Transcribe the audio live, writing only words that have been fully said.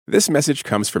This message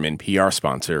comes from NPR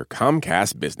sponsor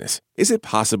Comcast Business. Is it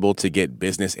possible to get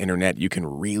business internet you can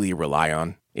really rely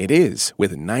on? It is,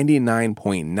 with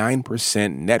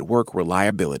 99.9% network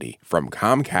reliability from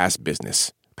Comcast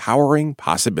Business, powering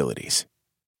possibilities.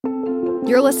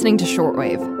 You're listening to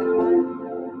Shortwave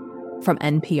from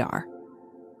NPR.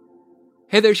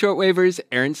 Hey there, Shortwavers.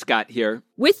 Aaron Scott here.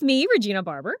 With me, Regina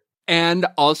Barber. And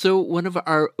also one of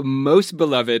our most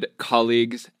beloved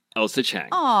colleagues, Elsa Chang.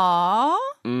 Aww.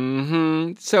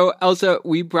 So, Elsa,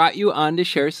 we brought you on to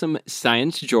share some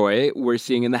science joy we're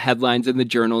seeing in the headlines and the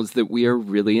journals that we are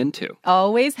really into.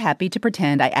 Always happy to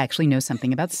pretend I actually know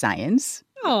something about science.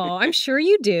 Oh, I'm sure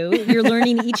you do. You're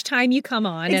learning each time you come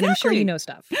on, and I'm sure you know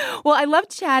stuff. Well, I love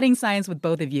chatting science with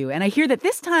both of you, and I hear that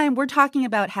this time we're talking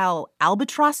about how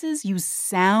albatrosses use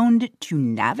sound to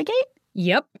navigate?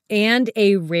 Yep, and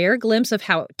a rare glimpse of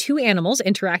how two animals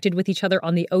interacted with each other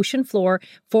on the ocean floor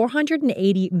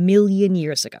 480 million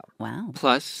years ago. Wow.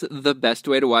 Plus, the best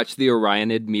way to watch the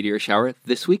Orionid meteor shower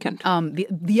this weekend.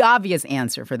 The obvious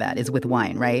answer for that is with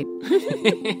wine, right?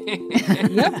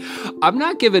 Yep. I'm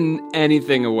not giving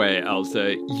anything away,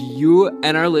 Elsa. You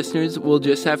and our listeners will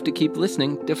just have to keep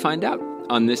listening to find out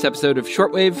on this episode of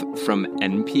Shortwave from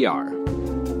NPR.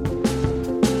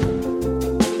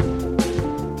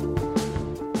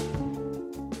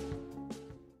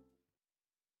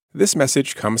 This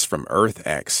message comes from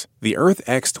EarthX. The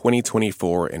EarthX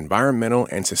 2024 Environmental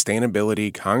and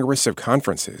Sustainability Congress of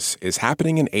Conferences is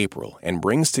happening in April and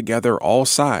brings together all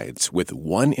sides with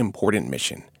one important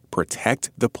mission: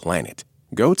 protect the planet.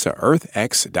 Go to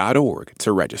earthx.org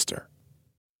to register.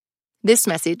 This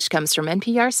message comes from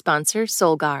NPR sponsor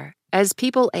Solgar. As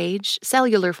people age,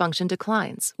 cellular function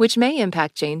declines, which may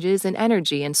impact changes in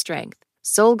energy and strength.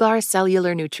 Solgar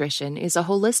Cellular Nutrition is a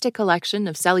holistic collection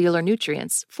of cellular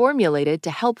nutrients formulated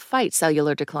to help fight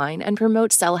cellular decline and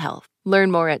promote cell health. Learn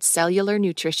more at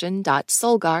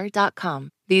cellularnutrition.solgar.com.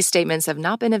 These statements have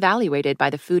not been evaluated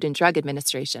by the Food and Drug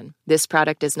Administration. This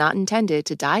product is not intended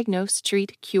to diagnose,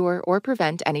 treat, cure, or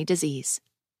prevent any disease.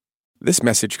 This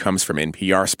message comes from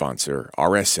NPR sponsor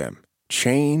RSM.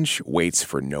 Change waits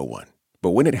for no one.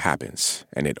 But when it happens,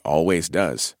 and it always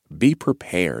does, be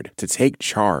prepared to take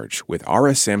charge with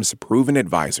RSM's proven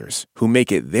advisors who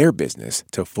make it their business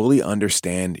to fully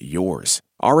understand yours.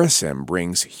 RSM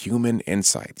brings human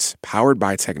insights powered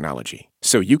by technology,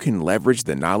 so you can leverage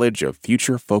the knowledge of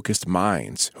future-focused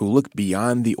minds who look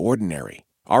beyond the ordinary.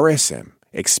 RSM.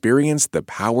 Experience the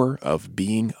power of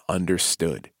being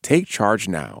understood. Take charge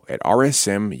now at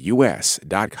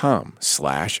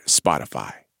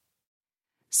rsmus.com/Spotify.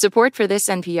 Support for this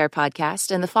NPR podcast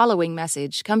and the following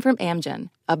message come from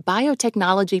Amgen, a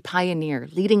biotechnology pioneer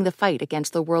leading the fight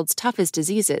against the world's toughest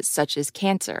diseases such as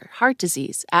cancer, heart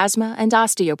disease, asthma, and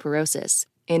osteoporosis.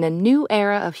 In a new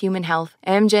era of human health,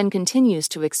 Amgen continues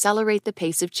to accelerate the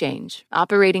pace of change,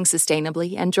 operating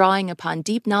sustainably and drawing upon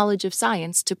deep knowledge of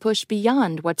science to push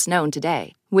beyond what's known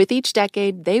today. With each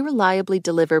decade, they reliably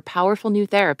deliver powerful new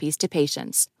therapies to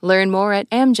patients. Learn more at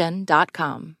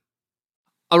amgen.com.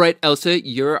 All right, Elsa,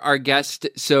 you're our guest,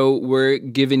 so we're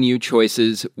giving you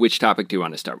choices. Which topic do you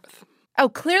want to start with? Oh,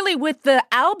 clearly with the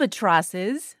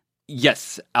albatrosses.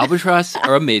 Yes, albatross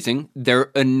are amazing.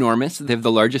 They're enormous. They have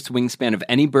the largest wingspan of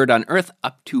any bird on Earth,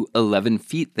 up to 11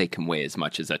 feet. They can weigh as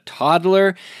much as a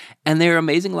toddler, and they're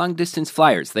amazing long-distance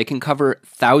flyers. They can cover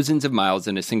thousands of miles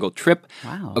in a single trip.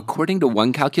 Wow. According to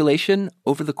one calculation,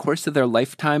 over the course of their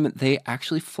lifetime, they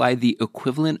actually fly the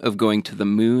equivalent of going to the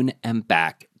moon and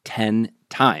back 10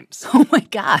 times. Oh my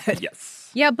God.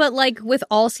 Yes. Yeah, but like with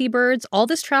all seabirds, all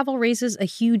this travel raises a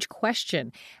huge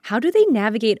question. How do they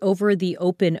navigate over the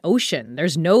open ocean?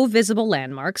 There's no visible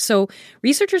landmarks, so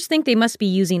researchers think they must be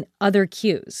using other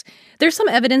cues. There's some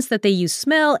evidence that they use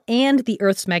smell and the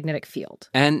Earth's magnetic field.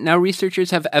 And now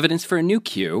researchers have evidence for a new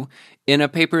cue. In a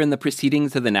paper in the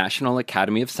Proceedings of the National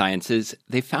Academy of Sciences,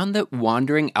 they found that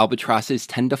wandering albatrosses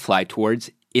tend to fly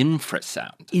towards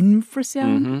infrasound.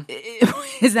 Infrasound?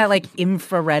 Mm-hmm. Is that like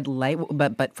infrared light,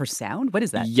 but for sound? What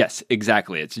is that? Yes,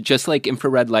 exactly. It's just like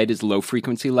infrared light is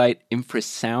low-frequency light,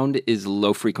 infrasound is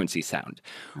low-frequency sound.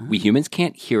 Oh. We humans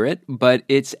can't hear it, but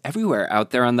it's everywhere out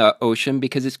there on the ocean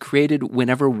because it's created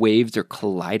whenever waves are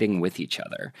colliding with each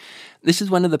other. This is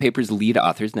one of the paper's lead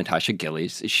authors, Natasha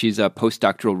Gillies. She's a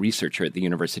postdoctoral researcher at the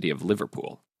University of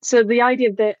Liverpool. So the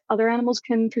idea that other animals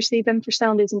can perceive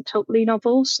infrasound isn't totally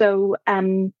novel. So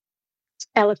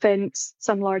elephants,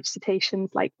 some large cetaceans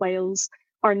like whales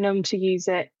are known to use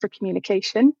it for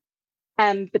communication.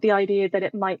 But the idea that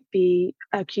it might be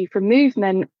a cue for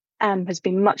movement has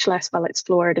been much less well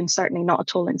explored and certainly not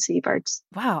at all in seabirds.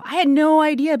 Wow, I had no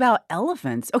idea about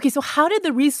elephants. Okay, so how did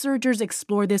the researchers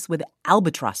explore this with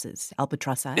albatrosses?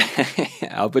 Albatrossi?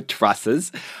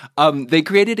 Albatrosses. They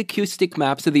created acoustic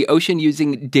maps of the ocean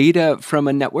using data from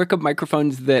a network of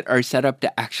microphones that are set up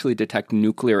to actually detect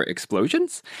nuclear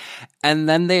explosions. And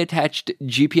then they attached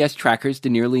GPS trackers to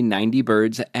nearly 90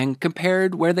 birds and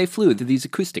compared where they flew to these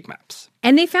acoustic maps.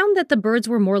 And they found that the birds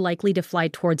were more likely to fly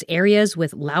towards areas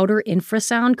with louder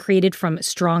infrasound created from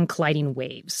strong colliding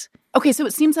waves. Okay, so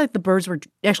it seems like the birds were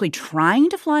actually trying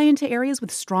to fly into areas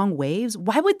with strong waves.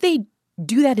 Why would they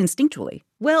do that instinctually?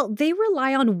 Well, they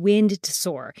rely on wind to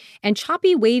soar, and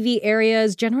choppy, wavy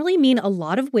areas generally mean a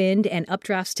lot of wind and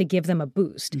updrafts to give them a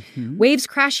boost. Waves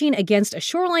crashing against a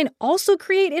shoreline also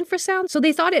create infrasound, so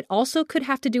they thought it also could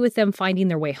have to do with them finding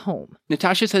their way home.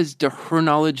 Natasha says, to her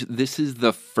knowledge, this is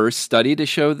the first study to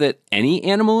show that any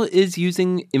animal is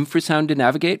using infrasound to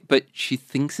navigate, but she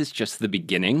thinks it's just the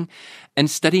beginning. And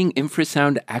studying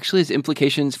infrasound actually has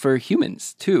implications for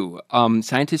humans, too.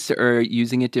 Scientists are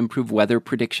using it to improve weather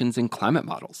predictions and climate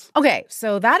models. Okay,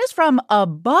 so that is from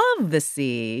above the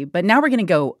sea, but now we're going to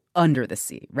go under the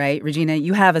sea, right? Regina,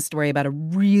 you have a story about a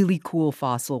really cool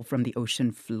fossil from the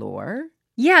ocean floor.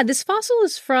 Yeah, this fossil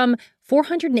is from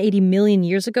 480 million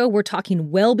years ago. We're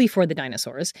talking well before the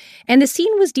dinosaurs. And the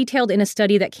scene was detailed in a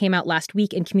study that came out last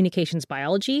week in Communications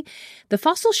Biology. The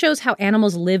fossil shows how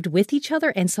animals lived with each other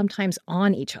and sometimes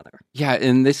on each other. Yeah,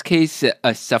 in this case,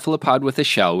 a cephalopod with a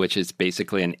shell, which is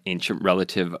basically an ancient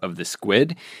relative of the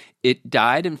squid, it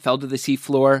died and fell to the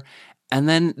seafloor. And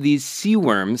then these sea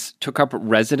worms took up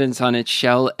residence on its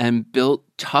shell and built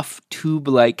tough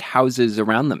tube-like houses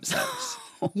around themselves.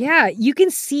 Yeah, you can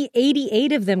see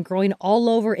 88 of them growing all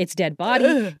over its dead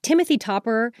body. Timothy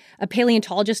Topper, a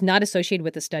paleontologist not associated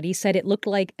with the study, said it looked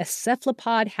like a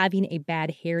cephalopod having a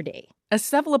bad hair day. A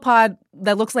cephalopod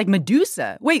that looks like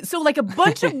Medusa. Wait, so like a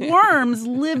bunch of worms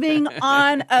living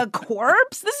on a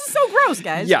corpse? This is so gross,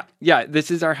 guys. Yeah, this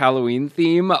is our Halloween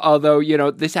theme. Although,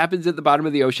 this happens at the bottom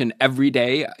of the ocean every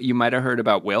day. You might have heard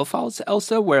about whale falls,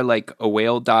 Elsa, where like a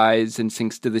whale dies and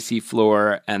sinks to the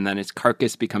seafloor, and then its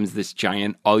carcass becomes this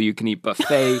giant all-you-can-eat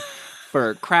buffet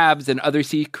for crabs and other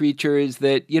sea creatures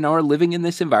that, are living in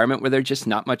this environment where there's just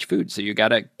not much food. So you got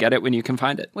to get it when you can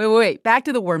find it. Wait. Back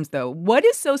to the worms, though. What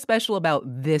is so special about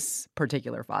this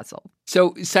particular fossil?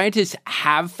 So scientists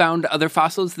have found other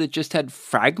fossils that just had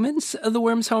fragments of the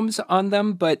worms' homes on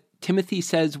them, but Timothy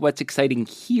says what's exciting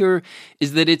here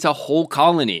is that it's a whole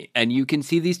colony, and you can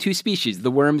see these two species,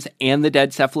 the worms and the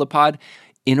dead cephalopod,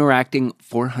 interacting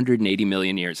 480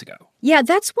 million years ago. Yeah,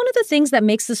 that's one of the things that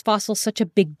makes this fossil such a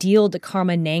big deal to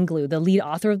Karma Nanglu, the lead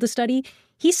author of the study.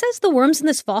 He says the worms in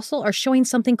this fossil are showing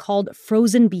something called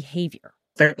frozen behavior.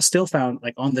 They're still found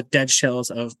like on the dead shells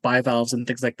of bivalves and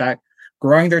things like that,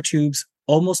 growing their tubes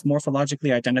almost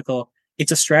morphologically identical.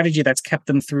 It's a strategy that's kept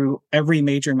them through every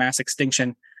major mass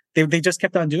extinction. They just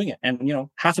kept on doing it. And,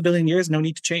 500 million years, no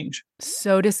need to change.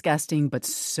 So disgusting, but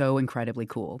so incredibly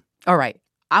cool. All right.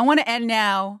 I want to end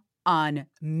now on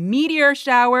meteor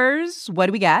showers. What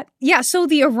do we got? Yeah, so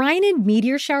the Orionid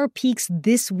meteor shower peaks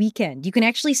this weekend. You can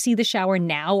actually see the shower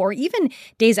now or even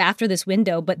days after this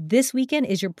window, but this weekend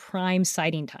is your prime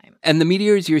sighting time. And the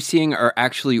meteors you're seeing are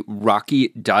actually rocky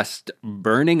dust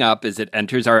burning up as it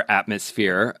enters our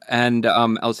atmosphere. And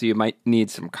Elsie, you might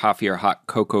need some coffee or hot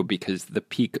cocoa because the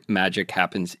peak magic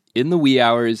happens in the wee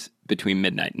hours between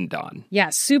midnight and dawn. Yeah,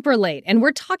 super late. And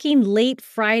we're talking late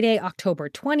Friday, October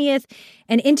 20th,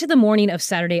 and into the morning of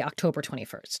Saturday, October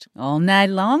 21st. All night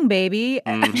long, baby.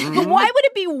 Mm-hmm. Why would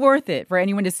it be worth it for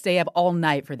anyone to stay up all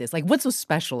night for this? Like, what's so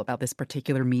special about this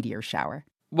particular meteor shower?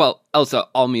 Well, Elsa,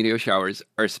 all meteor showers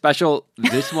are special.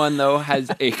 This one, though, has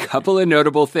a couple of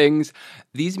notable things.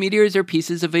 These meteors are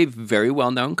pieces of a very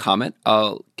well-known comet.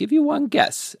 I'll give you one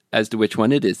guess as to which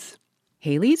one it is.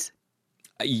 Halley's?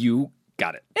 You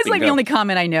got it. It's like the only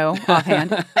comment I know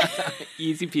offhand.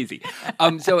 Easy peasy.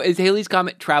 So as Halley's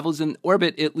Comet travels in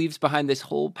orbit, it leaves behind this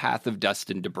whole path of dust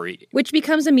and debris. Which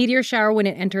becomes a meteor shower when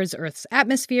it enters Earth's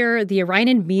atmosphere. The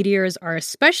Orionid meteors are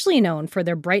especially known for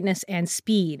their brightness and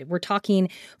speed. We're talking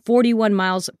 41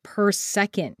 miles per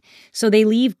second. So they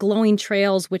leave glowing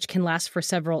trails which can last for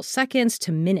several seconds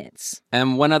to minutes.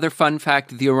 And one other fun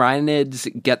fact, the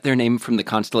Orionids get their name from the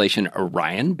constellation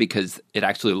Orion because it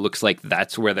actually looks like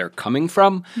that's where they're coming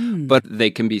from, but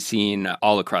they can be seen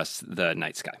all across the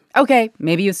night sky. Okay,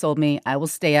 maybe you sold me. I will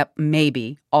stay up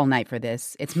maybe all night for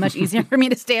this. It's much easier for me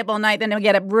to stay up all night than to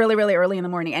get up really, really early in the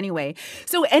morning anyway.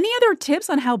 So any other tips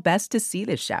on how best to see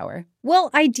this shower?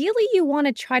 Well, ideally, you want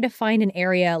to try to find an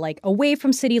area like away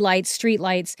from city lights, street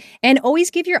lights, and always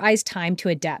give your eyes time to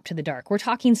adapt to the dark. We're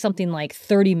talking something like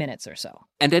 30 minutes or so.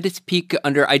 And at its peak,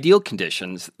 under ideal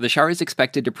conditions, the shower is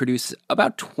expected to produce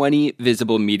about 20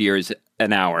 visible meteors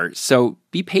an hour. So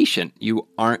be patient. You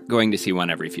aren't going to see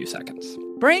one every few seconds.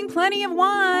 Bring plenty of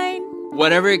wine.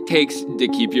 Whatever it takes to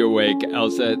keep you awake,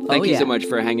 Elsa, thank you yeah. so much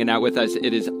for hanging out with us.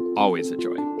 It is always a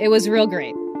joy. It was real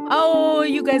great. Oh,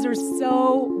 you guys are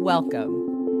so welcome.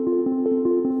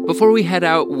 Before we head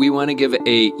out, we want to give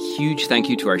a huge thank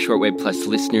you to our Shortwave Plus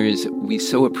listeners. We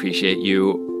so appreciate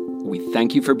you. We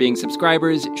thank you for being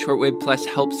subscribers. Shortwave Plus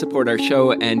helps support our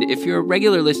show, and if you're a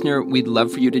regular listener, we'd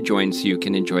love for you to join so you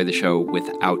can enjoy the show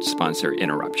without sponsor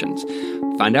interruptions.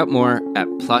 Find out more at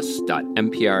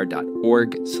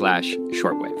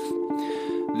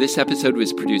plus.npr.org/shortwave. This episode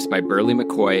was produced by Burley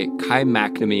McCoy, Kai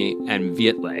McNamee, and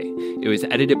Viet Le. It was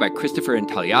edited by Christopher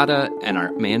Intagliata, and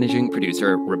our managing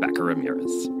producer, Rebecca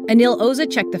Ramirez. Anil Oza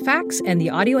checked the facts, and the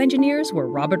audio engineers were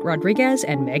Robert Rodriguez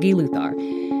and Maggie Luthar.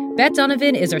 Beth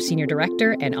Donovan is our senior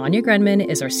director, and Anya Grenman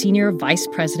is our senior vice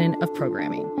president of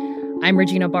programming. I'm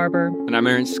Regina Barber. And I'm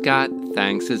Aaron Scott.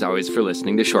 Thanks, as always, for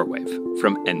listening to Shortwave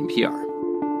from NPR.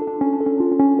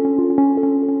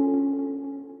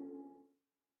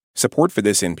 Support for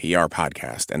this NPR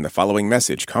podcast and the following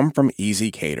message come from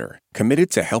Easy Cater, committed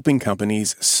to helping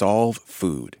companies solve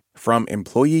food. From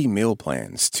employee meal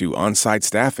plans to on-site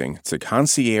staffing to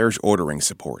concierge ordering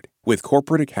support. With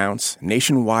corporate accounts,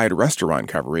 nationwide restaurant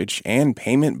coverage, and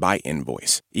payment by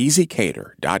invoice.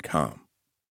 EasyCater.com.